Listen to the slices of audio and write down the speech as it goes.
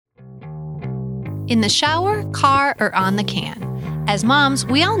in the shower, car, or on the can. As moms,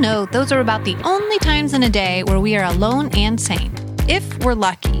 we all know those are about the only times in a day where we are alone and sane, if we're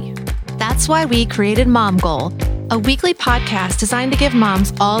lucky. That's why we created Mom Goal, a weekly podcast designed to give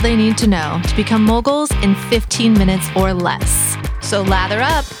moms all they need to know to become moguls in 15 minutes or less. So lather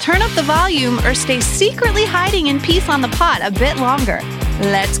up, turn up the volume, or stay secretly hiding in peace on the pot a bit longer.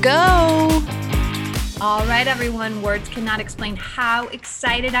 Let's go! All right, everyone, words cannot explain how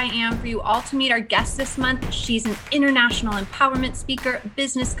excited I am for you all to meet our guest this month. She's an international empowerment speaker,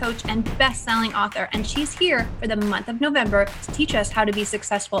 business coach, and best-selling author, and she's here for the month of November to teach us how to be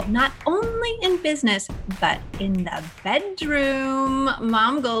successful, not only in business, but in the bedroom.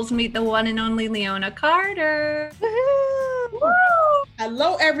 Mom Goals, meet the one and only Leona Carter. Woo!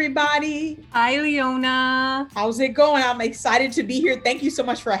 Hello, everybody. Hi, Leona. How's it going? I'm excited to be here. Thank you so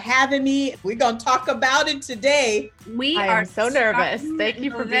much for having me. We're going to talk about it today. I am so nervous. Thank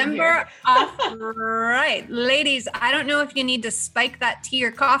you for being here. Right. Ladies, I don't know if you need to spike that tea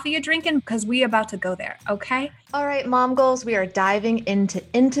or coffee you're drinking because we're about to go there, okay? All right, Mom Goals, we are diving into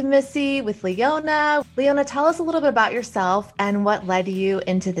intimacy with Leona. Leona, tell us a little bit about yourself and what led you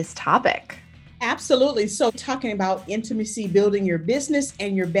into this topic. Absolutely. So talking about intimacy, building your business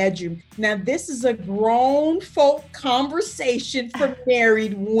and your bedroom. Now, this is a grown folk conversation for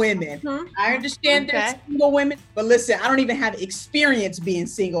married women. I understand there's single women, but listen, I don't even have experience being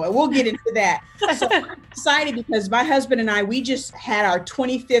single, and we'll get into that. So I'm excited because my husband and I, we just had our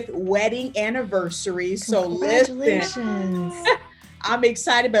 25th wedding anniversary. So Congratulations. Listen. I'm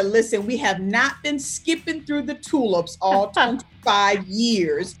excited, but listen, we have not been skipping through the tulips all 25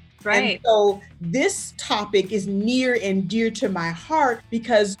 years. Right. And so this topic is near and dear to my heart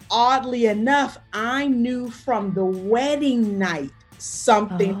because oddly enough, I knew from the wedding night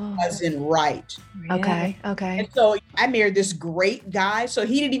something wasn't right. Okay. And so I married this great guy, so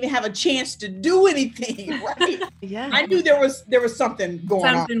he didn't even have a chance to do anything, right? Yeah. I knew there was something going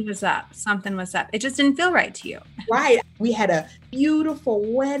on. Something was up. It just didn't feel right to you. Right. We had a beautiful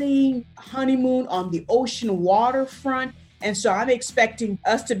wedding, honeymoon on the ocean waterfront. And so I'm expecting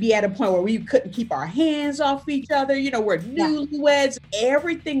us to be at a point where we couldn't keep our hands off each other. You know, we're newlyweds.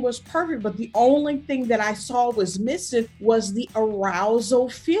 Everything was perfect. But the only thing that I saw was missing was the arousal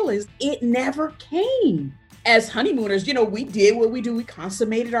feelings. It never came. As honeymooners, you know, we did what we do. We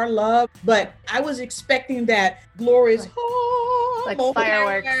consummated our love. But I was expecting that glorious, like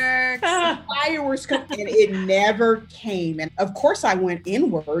fireworks. Fireworks come, and it never came. And of course, I went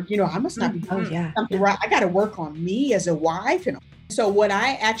inward. You know, I must not be doing something right. I got to work on me as a wife. And so what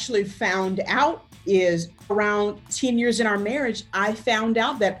I actually found out is around 10 years in our marriage, I found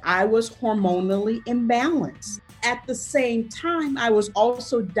out that I was hormonally imbalanced. At the same time, I was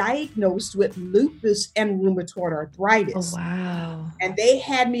also diagnosed with lupus and rheumatoid arthritis. Oh, wow. And they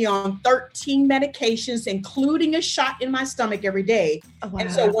had me on 13 medications, including a shot in my stomach every day. Oh, wow.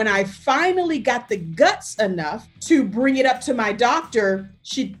 And so when I finally got the guts enough to bring it up to my doctor,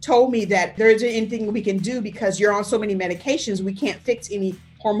 she told me that there isn't anything we can do because you're on so many medications, we can't fix any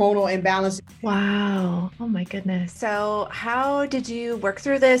hormonal imbalance. Wow. Oh my goodness. So how did you work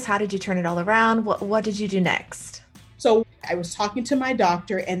through this? How did you turn it all around? What did you do next? So I was talking to my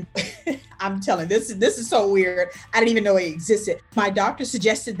doctor and I'm telling this is so weird. I didn't even know it existed. My doctor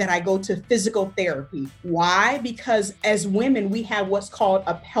suggested that I go to physical therapy. Why? Because as women, we have what's called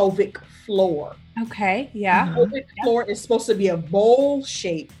a pelvic floor. Okay. Yeah. Pelvic floor is supposed to be a bowl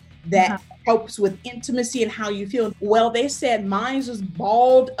shape that helps with intimacy and how you feel. Well, they said mine was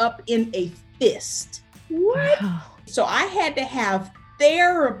balled up in a fist. What? Wow. So I had to have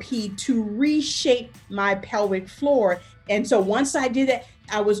therapy to reshape my pelvic floor. And so once I did that,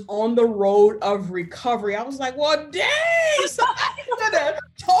 I was on the road of recovery. I was like, well, dang, somebody could have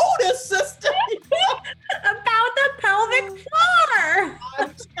told us, sister, about the pelvic floor.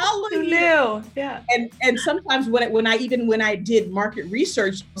 I'm telling you. Yeah. And sometimes when I did market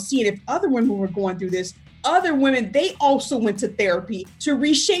research, seeing if other women were going through this, other women, they also went to therapy to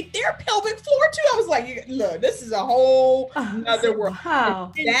reshape their pelvic floor too. I was like, look, this is a whole other world.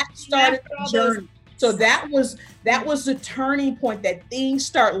 Wow. And that started the journey. So that was the turning point that things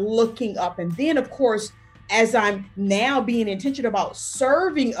start looking up. And then, of course, as I'm now being intentional about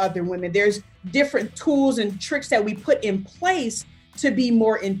serving other women, there's different tools and tricks that we put in place to be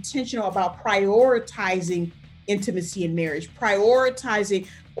more intentional about prioritizing intimacy in marriage, prioritizing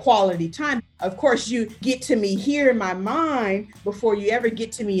quality time. Of course, you get to me here in my mind before you ever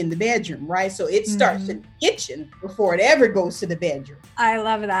get to me in the bedroom, right? So it starts in the kitchen before it ever goes to the bedroom. I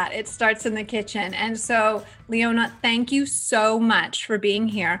love that. It starts in the kitchen. And so, Leona, thank you so much for being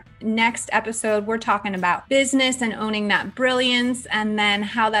here. Next episode, we're talking about business and owning that brilliance, and then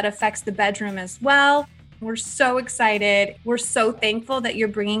how that affects the bedroom as well. We're so excited. We're so thankful that you're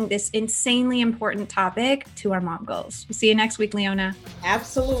bringing this insanely important topic to our Mom Goals. We'll see you next week, Leona.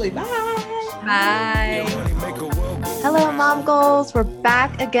 Absolutely. Bye. Bye. Hello, Mom Goals. We're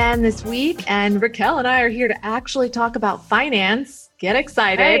back again this week, and Raquel and I are here to actually talk about finance. Get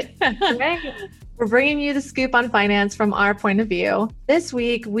excited. Right. We're bringing you the scoop on finance from our point of view. This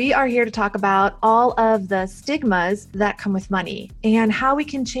week, we are here to talk about all of the stigmas that come with money and how we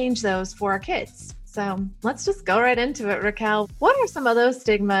can change those for our kids. So let's just go right into it, Raquel. What are some of those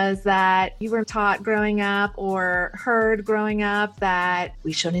stigmas that you were taught growing up or heard growing up that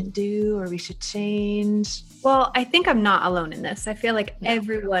we shouldn't do or we should change? Well, I think I'm not alone in this. I feel like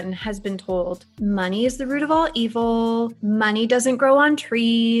everyone has been told money is the root of all evil. Money doesn't grow on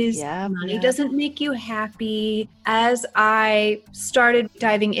trees. Money doesn't make you happy. As I started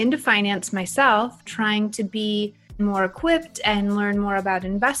diving into finance myself, trying to be more equipped and learn more about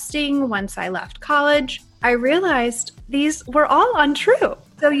investing once I left college, I realized these were all untrue.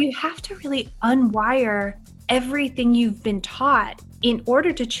 So you have to really unwire everything you've been taught in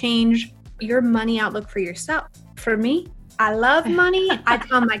order to change your money outlook for yourself. For me, I love money. I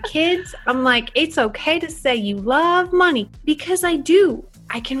tell my kids, I'm like, it's okay to say you love money, because I do.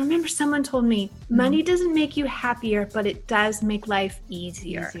 I can remember someone told me, money doesn't make you happier, but it does make life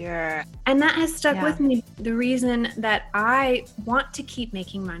easier. And that has stuck with me. The reason that I want to keep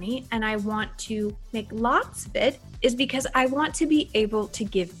making money and I want to make lots of it is because I want to be able to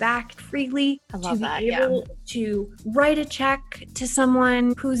give back freely, to write a check to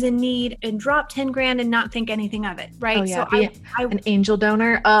someone who's in need and drop 10 grand and not think anything of it, right? Oh, yeah. So an angel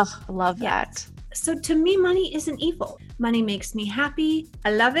donor. Oh, I love that. So to me, money isn't evil. Money makes me happy.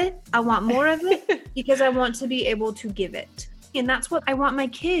 I love it. I want more of it because I want to be able to give it. And that's what I want my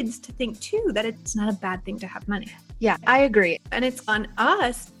kids to think too, that it's not a bad thing to have money. Yeah, I agree. And it's on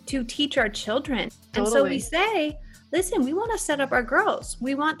us to teach our children. Totally. And so we say, listen, we want to set up our girls.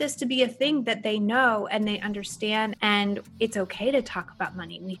 We want this to be a thing that they know and they understand. And it's okay to talk about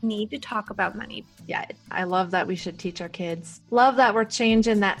money. We need to talk about money. Yeah, I love that we should teach our kids. Love that we're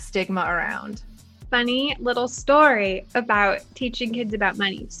changing that stigma around. Funny little story about teaching kids about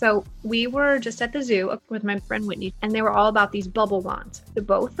money. So we were just at the zoo with my friend Whitney, and they were all about these bubble wands. So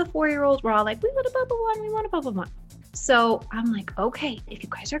both the 4-year-olds were all like, we want a bubble wand, we want a bubble wand. So I'm like, okay, if you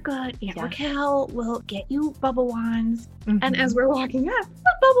guys are good, Aunt Raquel will get you bubble wands. And as we're walking up,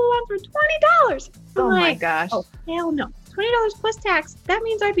 the bubble wands were $20. My gosh. Oh, hell no. $20 plus tax. That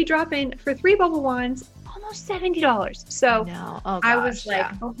means I'd be dropping for 3 bubble wands, almost $70. So I was like,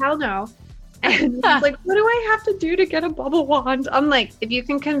 oh, hell no. And I was like, what do I have to do to get a bubble wand? I'm like, if you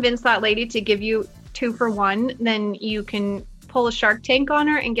can convince that lady to give you 2 for 1, then you can pull a Shark Tank on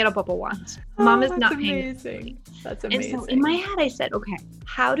her and get a bubble wand. Mom is not paying. That's amazing. And so in my head, I said, okay,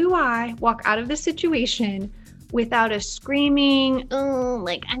 how do I walk out of this situation without a screaming, oh,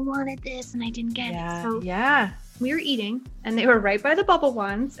 like I wanted this and I didn't get it. So we were eating and they were right by the bubble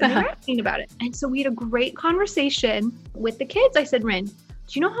wands and they were asking about it. And so we had a great conversation with the kids. I said, Rin,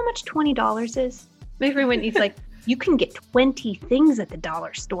 do you know how much $20 is? My friend Whitney's like, you can get 20 things at the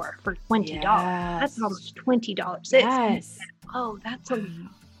dollar store for $20. That's how much $20 is. Yes. Oh, that's a lot.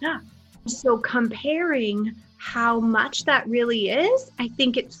 Yeah. So comparing how much that really is, I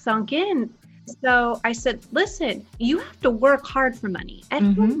think it sunk in. So I said, listen, you have to work hard for money. At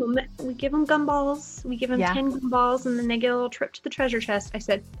home, we give them gumballs. We give them 10 gumballs and then they get a little trip to the treasure chest. I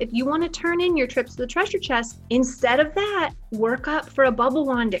said, if you want to turn in your trips to the treasure chest, instead of that, work up for a bubble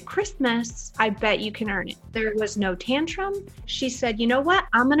wand at Christmas. I bet you can earn it. There was no tantrum. She said, you know what?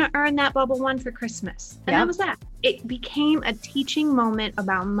 I'm going to earn that bubble wand for Christmas. And that was that. It became a teaching moment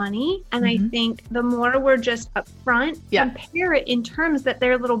about money. And I think the more we're just upfront, compare it in terms that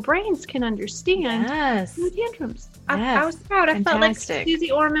their little brains can understand. No tantrums. I was proud. I felt like Susie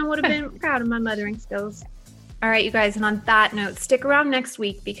Orman would have been proud of my mothering skills. All right, you guys. And on that note, stick around next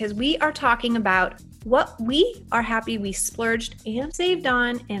week because we are talking about what we are happy we splurged and saved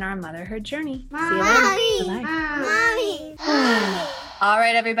on in our motherhood journey. See you later. Bye. Mommy. All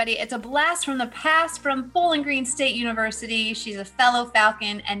right, everybody. It's a blast from the past from Bowling Green State University. She's a fellow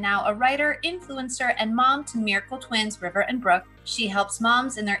Falcon and now a writer, influencer, and mom to miracle twins, River and Brooke. She helps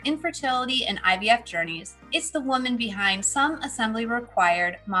moms in their infertility and IVF journeys. It's the woman behind Some Assembly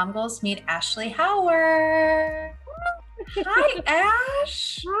Required. Mom Goals, meet Ashley Howard. Hi,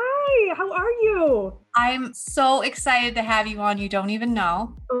 Ash. Hi, how are you? I'm so excited to have you on. You don't even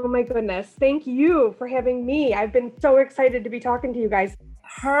know. Oh my goodness. Thank you for having me. I've been so excited to be talking to you guys.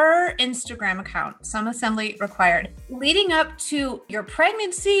 Her Instagram account, Some Assembly Required, leading up to your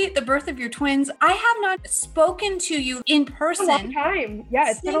pregnancy, the birth of your twins, I have not spoken to you in person. It's been a long time. Yeah,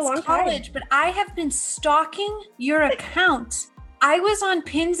 it's been a long college, time. but I have been stalking your account. I was on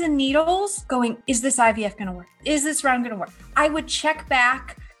pins and needles going, is this IVF going to work? Is this round going to work? I would check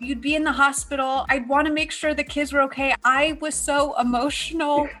back. You'd be in the hospital. I'd want to make sure the kids were okay. I was so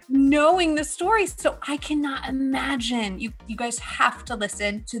emotional knowing the story. So I cannot imagine. You guys have to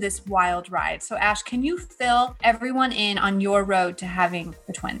listen to this wild ride. So Ash, can you fill everyone in on your road to having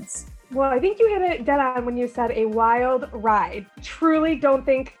the twins? Well, I think you hit it dead on when you said a wild ride. Truly don't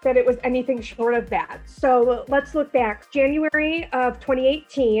think that it was anything short of that. So let's look back. January of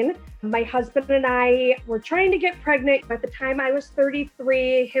 2018, my husband and I were trying to get pregnant. At the time I was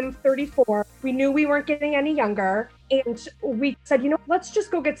 33, him 34. We knew we weren't getting any younger. And we said, let's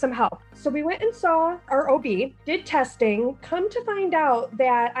just go get some help. So we went and saw our OB, did testing, come to find out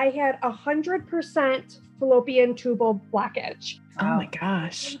that I had 100% fallopian tubal blockage. Oh my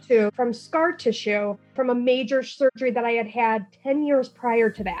gosh. From scar tissue from a major surgery that I had had 10 years prior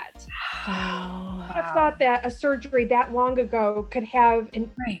to that. Wow. I would have thought that a surgery that long ago could have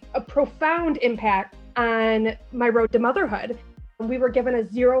a profound impact on my road to motherhood. We were given a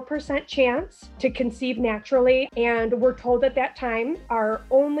 0% chance to conceive naturally, and we're told at that time our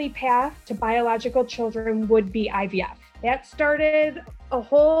only path to biological children would be IVF. That started a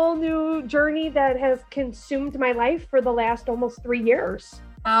whole new journey that has consumed my life for the last almost 3 years.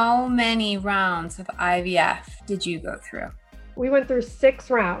 How many rounds of IVF did you go through? We went through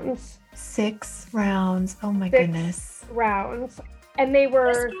 6 rounds. 6 rounds. Oh my goodness. 6 rounds. And they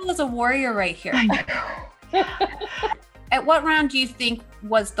were... This girl is a warrior right here. I know. At what round do you think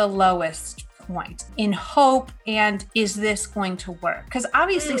was the lowest point in hope, and is this going to work? Because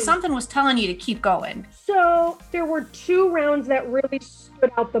obviously something was telling you to keep going. So there were 2 rounds that really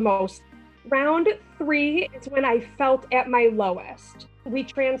stood out the most. Round 3 is when I felt at my lowest. We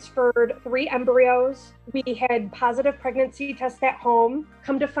transferred 3 embryos. We had positive pregnancy tests at home.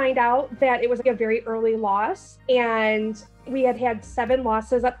 Come to find out that it was a very early loss, and we had had 7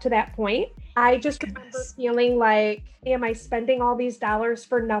 losses up to that point. I just remember feeling like, am I spending all these dollars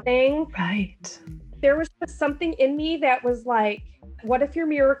for nothing? Right. There was just something in me that was like, what if your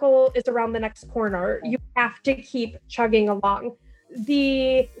miracle is around the next corner? You have to keep chugging along.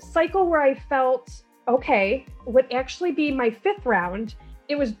 The cycle where I felt okay would actually be my 5th round.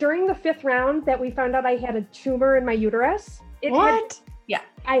 It was during the 5th round that we found out I had a tumor in my uterus.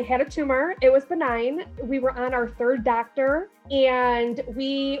 I had a tumor. It was benign. We were on our 3rd doctor, and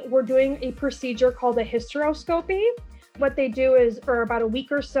we were doing a procedure called a hysteroscopy. What they do is, for about a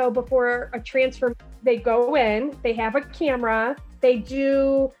week or so before a transfer, they go in, they have a camera, they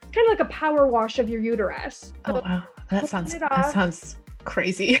do kind of like a power wash of your uterus. Oh, wow. That sounds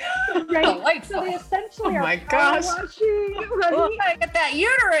crazy. Right? So they essentially are gosh. power washing, right? Oh, I get that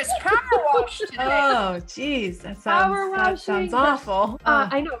uterus power wash today. Oh, geez. That sounds awful.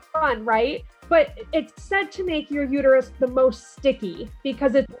 I know, fun, right? But it's said to make your uterus the most sticky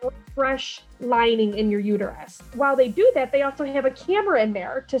because it's fresh lining in your uterus. While they do that, they also have a camera in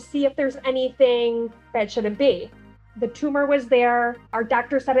there to see if there's anything that shouldn't be. The tumor was there. Our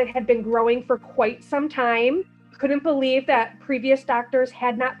doctor said it had been growing for quite some time. Couldn't believe that previous doctors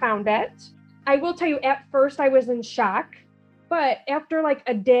had not found it. I will tell you, at first I was in shock, but after like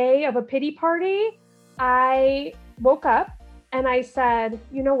a day of a pity party, I woke up and I said,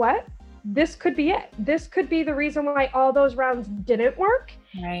 you know what? This could be it. This could be the reason why all those rounds didn't work.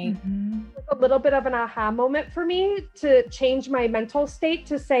 Right. Mm-hmm. It was a little bit of an aha moment for me to change my mental state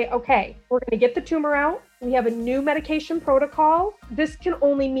to say, okay, we're going to get the tumor out. We have a new medication protocol. This can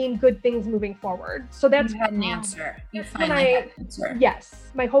only mean good things moving forward. So that's you had an answer. You when finally had an answer.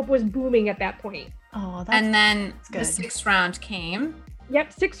 Yes, my hope was booming at that point. Oh, and then good. The 6th round came.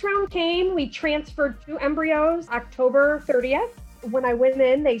 Yep, 6th round came. We transferred 2 embryos October 30th. When I went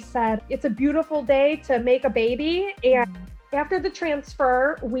in, they said, it's a beautiful day to make a baby. And after the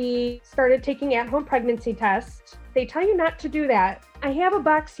transfer, we started taking at-home pregnancy tests. They tell you not to do that. I have a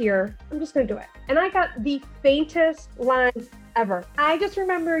box here. I'm just going to do it. And I got the faintest line ever. I just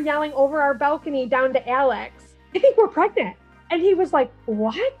remember yelling over our balcony down to Alex, I think we're pregnant. And he was like,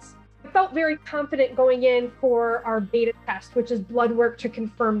 what? I felt very confident going in for our beta test, which is blood work to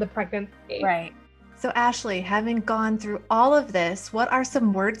confirm the pregnancy. Right. So Ashley, having gone through all of this, what are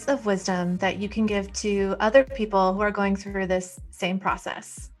some words of wisdom that you can give to other people who are going through this same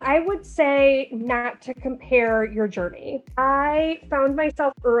process? I would say not to compare your journey. I found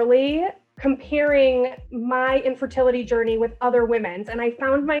myself early comparing my infertility journey with other women's, and I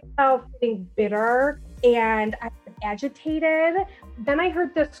found myself getting bitter and I was agitated. Then I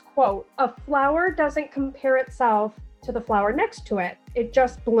heard this quote, "A flower doesn't compare itself to the flower next to it. It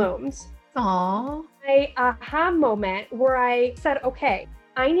just blooms." Aww. My aha moment where I said, okay,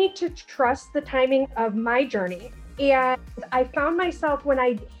 I need to trust the timing of my journey. And I found myself when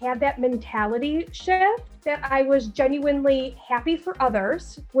I had that mentality shift that I was genuinely happy for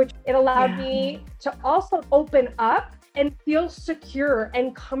others, which it allowed me to also open up and feel secure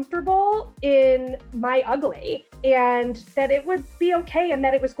and comfortable in my ugly, and that it would be okay and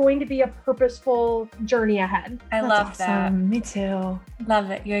that it was going to be a purposeful journey ahead. I love that. Me too.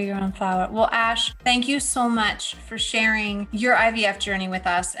 Love it. You're your own flower. Well, Ash, thank you so much for sharing your IVF journey with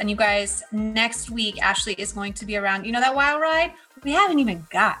us. And you guys, next week, Ashley is going to be around. You know that wild ride? We haven't even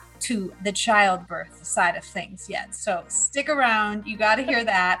got to the childbirth side of things yet. So stick around. You got to hear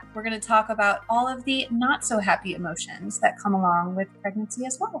that. We're going to talk about all of the not so happy emotions that come along with pregnancy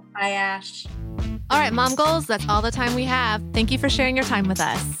as well. Bye, Ash. All right, Mom Goals, that's all the time we have. Thank you for sharing your time with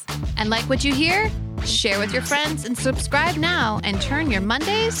us. And like what you hear? Share with your friends and subscribe now and turn your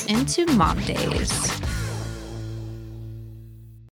Mondays into Mom Days.